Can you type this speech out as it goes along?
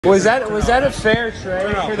Was that a fair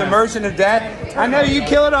trade for the merchant of death? I know you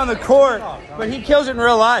kill it on the court, but he kills it in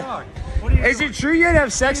real life. Is it true you had to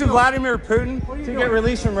have sex with Vladimir Putin to get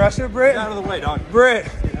released from Russia, Britt? Get out of the way, dog. Britt.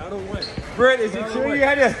 Get out of the way. Britt, is it true you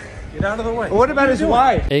had to... Get out of the way. What about his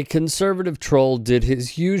wife? A conservative troll did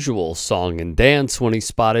his usual song and dance when he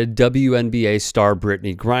spotted WNBA star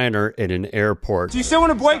Brittney Griner in an airport. Do you still want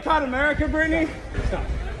to boycott America, Brittney? Stop.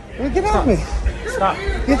 Get off me. Stop.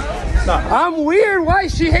 Stop. I'm weird. Why?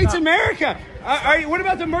 She hates America. What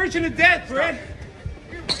about the merchant of death, Britt?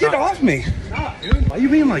 Get off me. Stop, dude. Why are you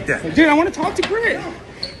being like that? Dude, I want to talk to Britt.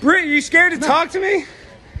 Britt, you scared to talk to me?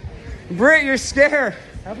 Britt, you're scared.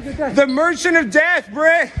 Have a good day. The merchant of death,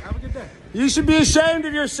 Britt. Have a good day. You should be ashamed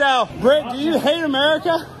of yourself. Britt, do you hate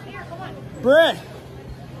America? Here, come on. Britt,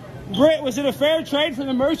 was it a fair trade for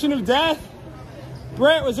the merchant of death?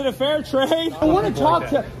 Britt, was it a fair trade? I want to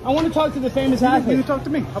talk to the famous athlete. You talk to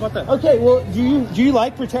me. How about that? Okay, well, do you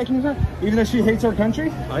like protecting her, even though she hates our country?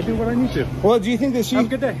 I do what I need to. Well, do you think that she... Have a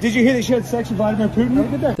good day. Did you hear that she had sex with Vladimir Putin? Have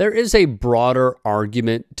a good day. There is a broader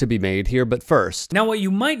argument to be made here, but first... Now, what you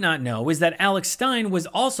might not know is that Alex Stein was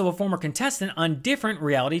also a former contestant on different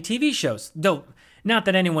reality TV shows, though not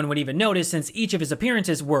that anyone would even notice since each of his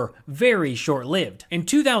appearances were very short-lived. In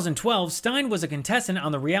 2012, Stein was a contestant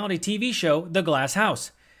on the reality TV show The Glass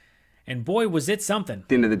House. And boy, was it something. At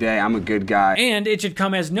the end of the day, I'm a good guy. And it should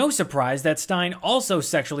come as no surprise that Stein also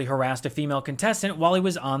sexually harassed a female contestant while he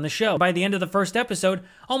was on the show. By the end of the first episode,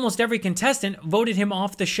 almost every contestant voted him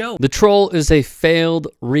off the show. The troll is a failed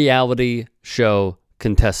reality show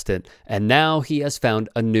contestant, and now he has found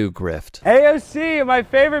a new grift. AOC, my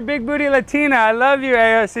favorite big booty Latina. I love you,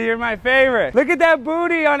 AOC. You're my favorite. Look at that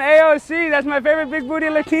booty on AOC. That's my favorite big booty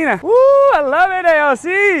Latina. Woo, I love it,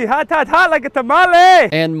 AOC. Hot, hot, hot like a tamale.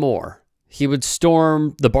 And more. He would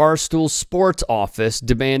storm the Barstool Sports office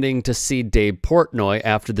demanding to see Dave Portnoy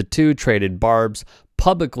after the two traded barbs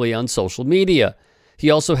publicly on social media. He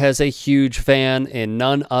also has a huge fan in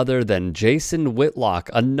none other than Jason Whitlock,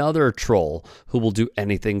 another troll who will do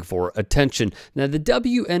anything for attention. Now, the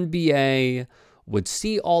WNBA would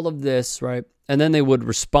see all of this, right? And then they would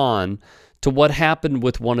respond to what happened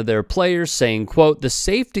with one of their players saying, quote, "The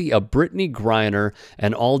safety of Brittney Griner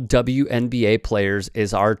and all WNBA players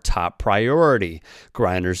is our top priority."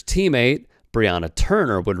 Griner's teammate, Brianna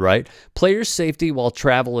Turner, would write, "Player safety while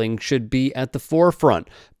traveling should be at the forefront.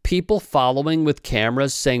 People following with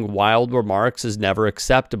cameras saying wild remarks is never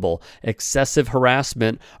acceptable. Excessive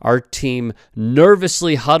harassment. Our team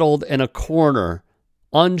nervously huddled in a corner,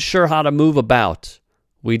 unsure how to move about.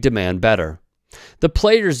 We demand better." The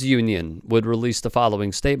Players Union would release the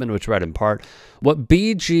following statement, which read in part, "What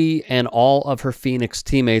BG and all of her Phoenix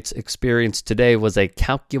teammates experienced today was a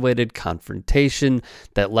calculated confrontation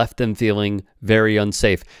that left them feeling very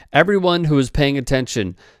unsafe. Everyone who was paying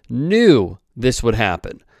attention knew this would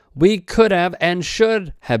happen. We could have and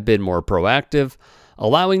should have been more proactive.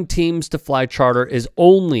 Allowing teams to fly charter is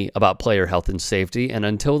only about player health and safety, and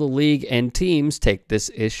until the league and teams take this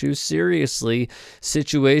issue seriously,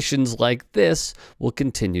 situations like this will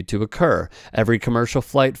continue to occur. Every commercial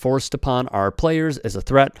flight forced upon our players is a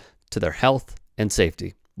threat to their health and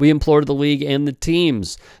safety. We implore the league and the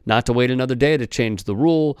teams not to wait another day to change the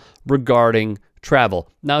rule regarding travel."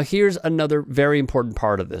 Now, here's another very important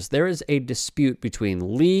part of this. There is a dispute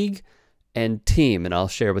between league and team, and I'll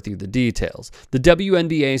share with you the details. The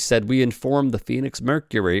WNBA said, "We informed the Phoenix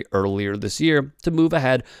Mercury earlier this year to move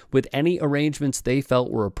ahead with any arrangements they felt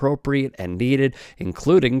were appropriate and needed,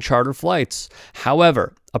 including charter flights.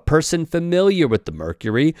 However, a person familiar with the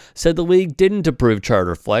Mercury said the league didn't approve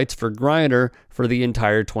charter flights for Griner for the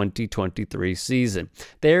entire 2023 season."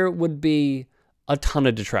 There would be a ton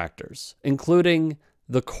of detractors, including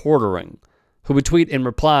the Quartering, who would tweet in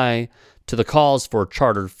reply to the calls for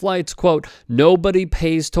chartered flights, quote, "Nobody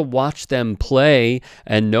pays to watch them play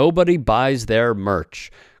and nobody buys their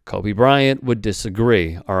merch." Kobe Bryant would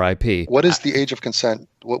disagree, RIP. What is the age of consent?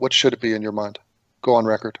 What should it be in your mind? Go on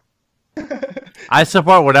record. I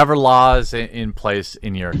support whatever law is in place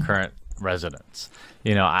in your current residence.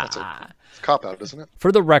 You know, It's a cop-out, isn't it?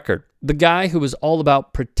 For the record, the guy who was all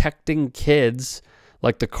about protecting kids,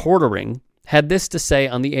 like the Quartering, had this to say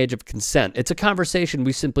on the age of consent. "It's a conversation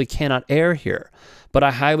we simply cannot air here, but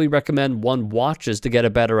I highly recommend one watches to get a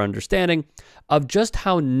better understanding of just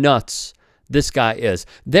how nuts this guy is.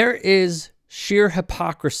 There is sheer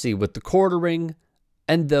hypocrisy with the Quartering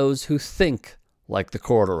and those who think like the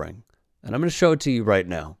Quartering. And I'm going to show it to you right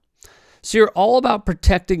now. So you're all about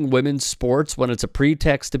protecting women's sports when it's a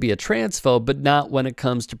pretext to be a transphobe, but not when it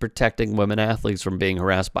comes to protecting women athletes from being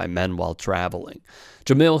harassed by men while traveling.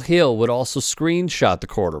 Jamil Hill would also screenshot the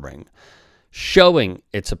Quartering. showing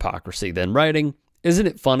its hypocrisy, then writing, "Isn't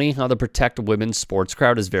it funny how the Protect Women's sports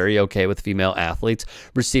crowd is very okay with female athletes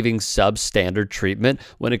receiving substandard treatment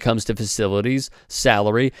when it comes to facilities,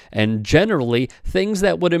 salary, and generally things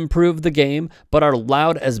that would improve the game, but are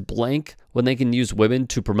loud as blank when they can use women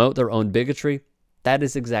to promote their own bigotry?" That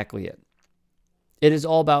is exactly it. It is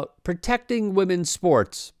all about protecting women's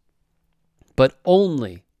sports, but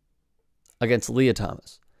only against Leah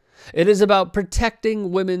Thomas. It is about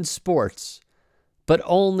protecting women's sports, but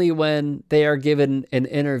only when they are given an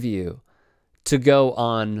interview to go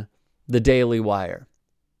on the Daily Wire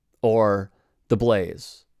or The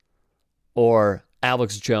Blaze or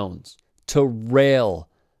Alex Jones to rail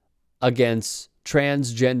against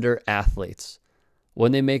transgender athletes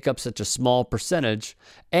when they make up such a small percentage,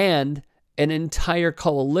 and an entire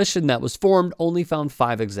coalition that was formed only found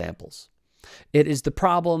 5 examples. It is the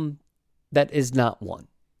problem that is not one.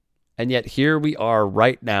 And yet here we are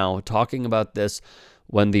right now talking about this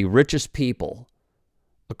when the richest people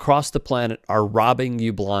across the planet are robbing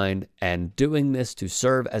you blind and doing this to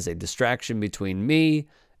serve as a distraction between me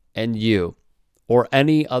and you or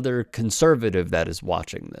any other conservative that is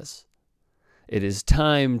watching this. It is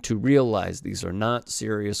time to realize these are not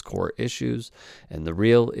serious core issues, and the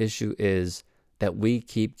real issue is that we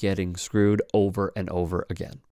keep getting screwed over and over again.